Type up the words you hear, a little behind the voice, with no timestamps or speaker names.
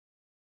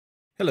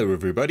Hello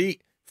everybody,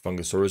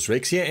 Fungosaurus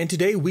Rex here, and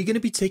today we're going to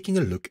be taking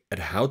a look at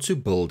how to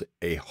build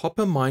a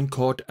hopper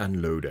minecart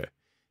unloader.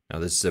 Now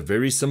this is a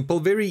very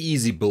simple, very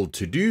easy build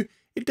to do.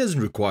 It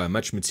doesn't require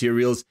much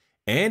materials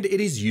and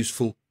it is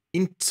useful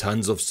in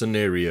tons of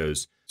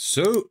scenarios.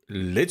 So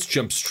let's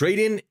jump straight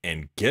in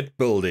and get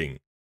building.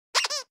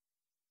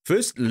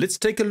 First, let's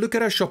take a look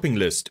at our shopping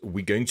list.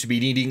 We're going to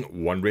be needing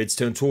one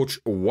redstone torch,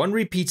 one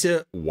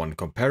repeater, one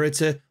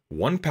comparator,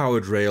 one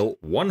powered rail,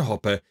 one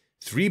hopper,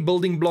 3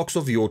 building blocks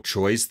of your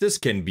choice. This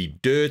can be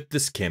dirt,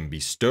 this can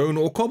be stone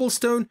or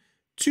cobblestone,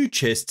 2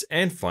 chests,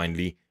 and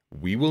finally,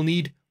 we will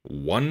need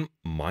 1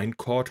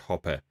 minecart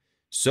hopper.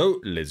 So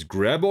let's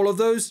grab all of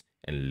those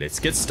and let's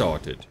get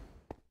started.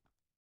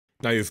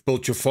 Now you've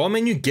built your farm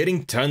and you're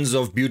getting tons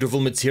of beautiful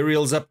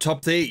materials up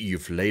top there.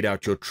 You've laid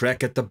out your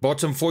track at the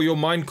bottom for your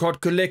minecart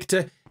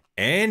collector,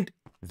 and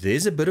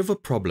there's a bit of a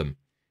problem.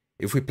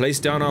 If we place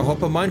down our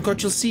hopper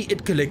minecart, you'll see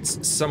it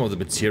collects some of the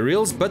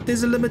materials, but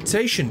there's a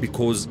limitation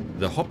because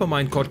the hopper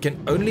minecart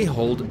can only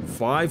hold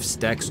 5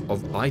 stacks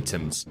of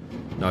items.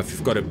 Now, if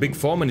you've got a big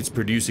farm and it's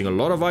producing a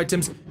lot of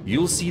items,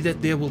 you'll see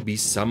that there will be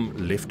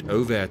some left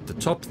over at the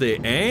top there,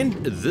 and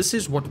this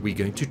is what we're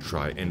going to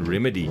try and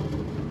remedy.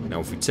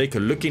 Now, if we take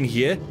a look in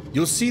here,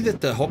 you'll see that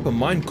the hopper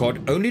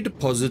minecart only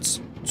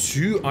deposits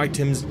 2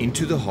 items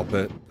into the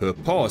hopper per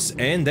pass,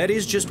 and that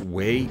is just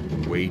way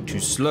too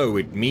slow.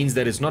 It means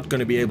that it's not going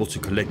to be able to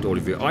collect all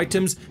of your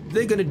items,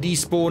 they're going to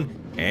despawn,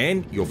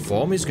 and your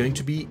farm is going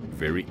to be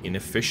very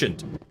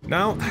inefficient.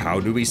 Now, how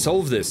do we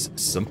solve this?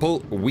 Simple,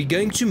 we're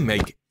going to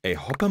make a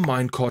hopper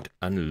minecart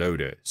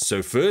unloader.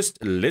 So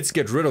first, let's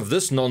get rid of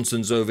this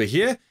nonsense over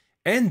here,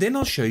 and then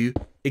I'll show you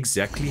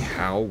exactly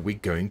how we're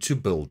going to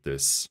build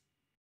this.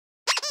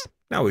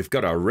 Now we've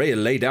got our rail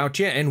laid out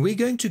here, and we're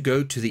going to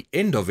go to the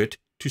end of it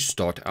to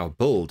start our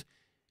build.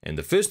 And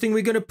the first thing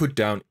we're going to put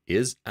down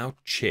is our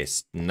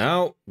chest.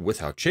 Now,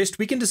 with our chest,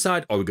 we can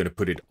decide, are we going to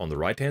put it on the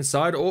right-hand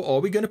side or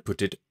are we going to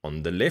put it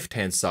on the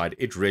left-hand side?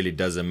 It really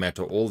doesn't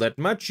matter all that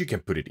much. You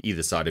can put it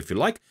either side if you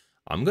like.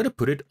 I'm going to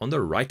put it on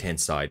the right-hand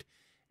side.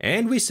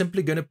 And we're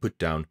simply going to put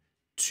down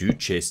 2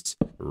 chests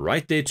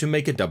right there to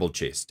make a double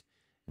chest.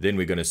 Then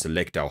we're going to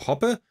select our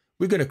hopper.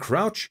 We're going to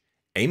crouch,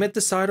 aim at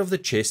the side of the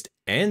chest,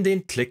 and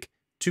then click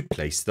to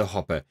place the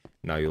hopper.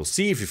 Now you'll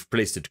see if you've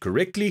placed it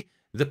correctly,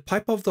 the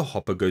pipe of the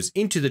hopper goes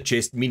into the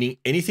chest, meaning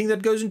anything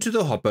that goes into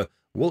the hopper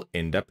will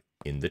end up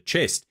in the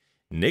chest.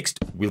 Next,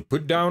 we'll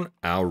put down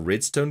our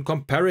redstone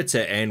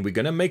comparator, and we're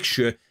going to make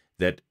sure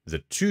that the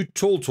 2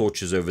 tall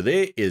torches over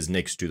there is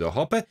next to the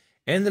hopper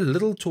and the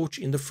little torch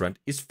in the front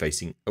is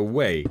facing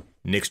away.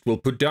 Next, we'll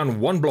put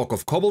down 1 block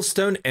of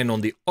cobblestone, and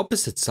on the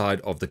opposite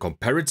side of the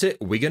comparator,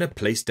 we're going to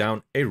place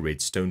down a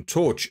redstone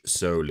torch.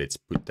 So let's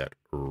put that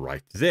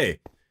right there.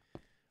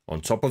 On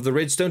top of the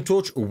redstone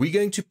torch, we're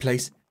going to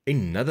place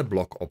another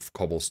block of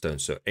cobblestone.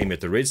 So aim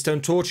at the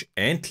redstone torch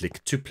and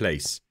click to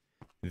place.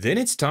 Then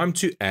it's time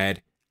to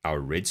add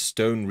our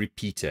redstone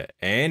repeater,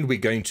 and we're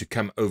going to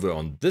come over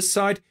on this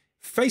side,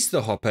 face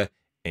the hopper,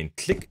 and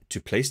click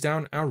to place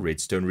down our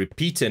redstone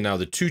repeater. Now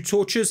the 2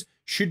 torches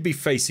should be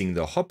facing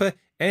the hopper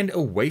and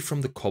away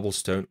from the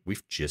cobblestone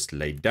we've just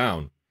laid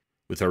down.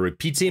 With our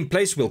repeater in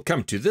place, we'll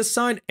come to this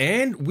side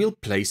and we'll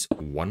place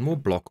 1 more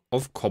block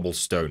of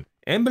cobblestone.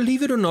 And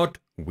believe it or not,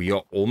 we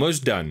are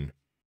almost done.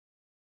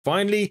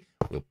 Finally,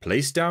 we'll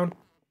place down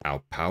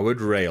our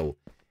powered rail.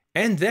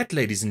 And that,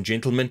 ladies and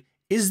gentlemen,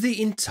 is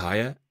the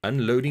entire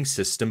unloading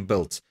system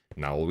built.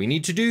 Now all we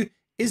need to do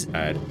is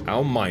add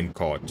our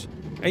minecart.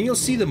 And you'll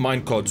see the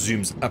minecart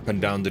zooms up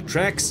and down the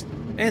tracks,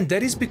 and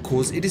that is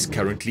because it is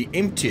currently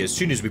empty. As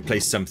soon as we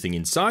place something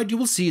inside, you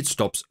will see it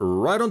stops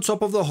right on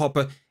top of the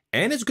hopper,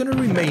 and it's going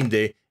to remain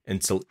there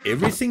until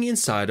everything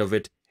inside of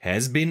it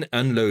has been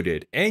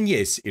unloaded. And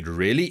yes, it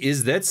really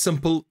is that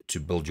simple to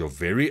build your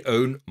very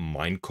own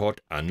minecart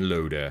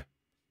unloader.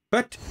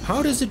 But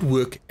how does it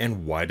work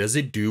and why does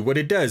it do what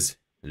it does?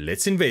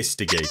 Let's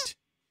investigate.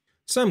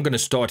 So I'm going to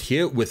start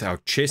here with our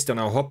chest and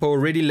our hopper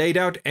already laid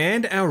out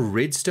and our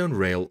redstone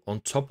rail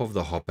on top of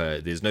the hopper.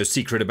 There's no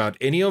secret about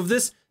any of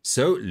this,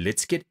 so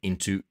let's get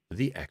into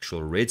the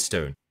actual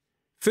redstone.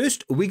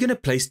 First, we're going to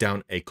place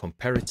down a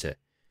comparator.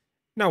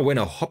 Now, when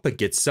a hopper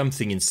gets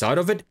something inside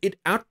of it,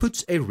 it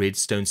outputs a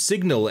redstone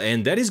signal,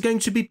 and that is going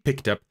to be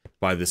picked up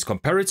by this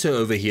comparator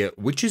over here,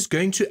 which is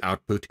going to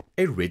output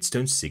a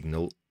redstone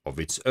signal of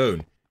its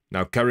own.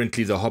 Now,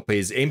 currently the hopper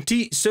is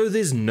empty, so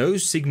there's no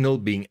signal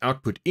being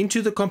output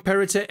into the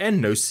comparator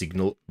and no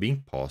signal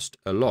being passed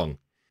along.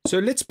 So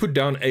let's put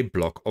down a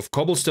block of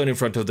cobblestone in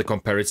front of the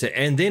comparator,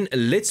 and then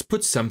let's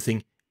put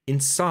something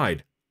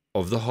inside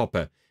of the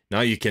hopper.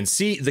 Now you can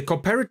see the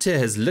comparator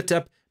has lit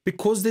up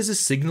because there's a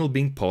signal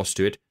being passed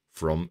to it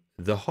from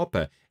the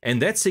hopper,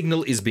 and that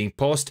signal is being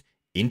passed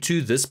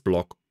into this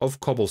block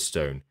of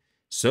cobblestone.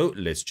 So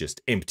let's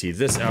just empty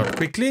this out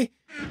quickly,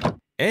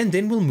 and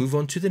then we'll move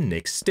on to the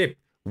next step,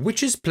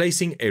 which is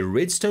placing a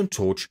redstone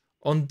torch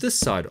on this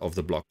side of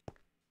the block.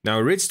 Now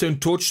a redstone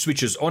torch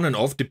switches on and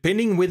off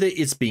depending whether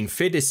it's being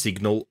fed a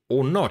signal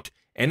or not,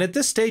 and at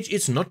this stage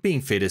it's not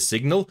being fed a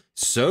signal,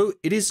 so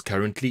it is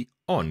currently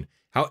on.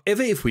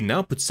 However, if we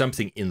now put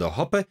something in the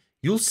hopper,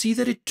 you'll see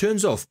that it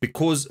turns off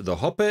because the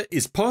hopper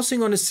is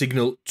passing on a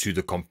signal to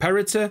the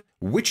comparator,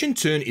 which in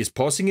turn is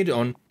passing it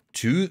on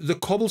to the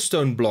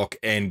cobblestone block,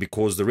 and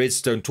because the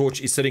redstone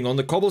torch is sitting on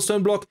the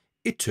cobblestone block,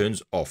 it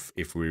turns off.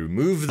 If we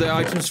remove the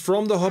items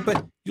from the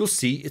hopper, you'll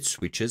see it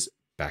switches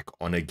back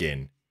on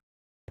again.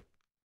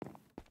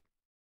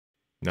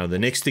 Now the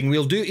next thing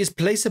we'll do is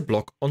place a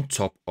block on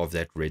top of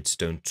that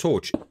redstone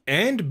torch,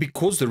 and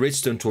because the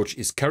redstone torch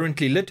is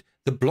currently lit,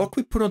 the block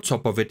we put on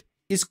top of it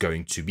is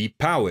going to be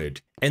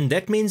powered, and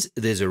that means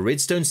there's a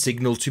redstone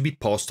signal to be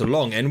passed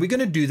along, and we're going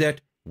to do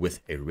that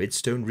with a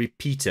redstone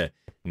repeater.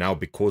 Now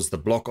because the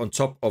block on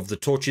top of the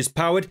torch is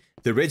powered,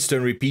 the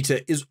redstone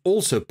repeater is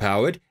also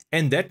powered,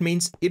 and that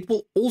means it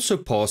will also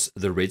pass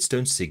the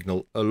redstone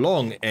signal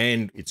along,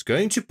 and it's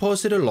going to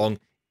pass it along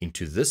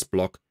into this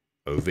block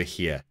over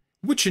here,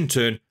 which in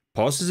turn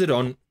passes it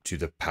on to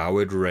the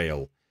powered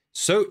rail.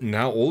 So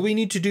now all we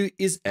need to do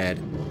is add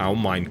our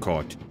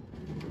minecart.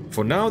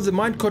 For now, the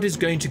minecart is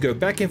going to go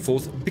back and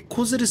forth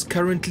because it is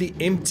currently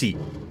empty.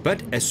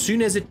 But as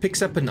soon as it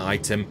picks up an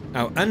item,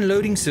 our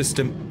unloading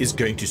system is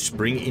going to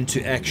spring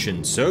into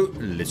action. So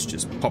let's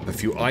just pop a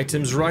few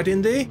items right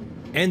in there.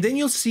 And then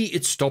you'll see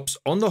it stops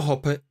on the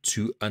hopper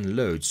to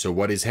unload. So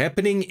what is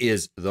happening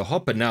is the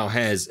hopper now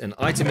has an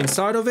item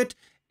inside of it,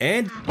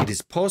 and it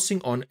is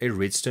passing on a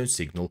redstone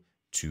signal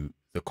to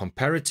the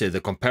comparator. The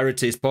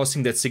comparator is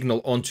passing that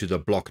signal onto the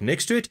block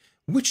next to it,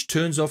 which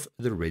turns off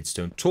the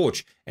redstone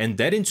torch, and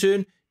that in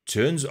turn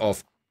turns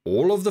off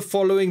all of the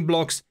following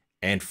blocks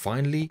and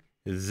finally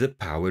the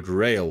powered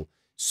rail.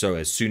 So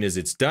as soon as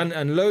it's done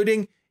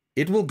unloading,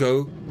 it will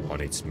go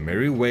on its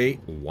merry way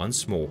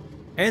once more.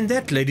 And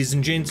that, ladies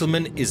and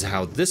gentlemen, is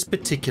how this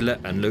particular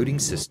unloading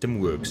system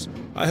works.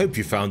 I hope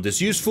you found this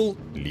useful.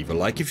 Leave a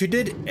like if you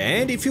did,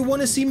 and if you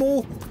want to see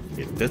more,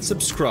 hit that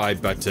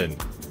subscribe button.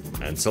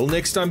 Until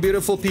next time,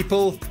 beautiful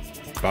people,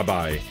 bye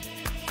bye.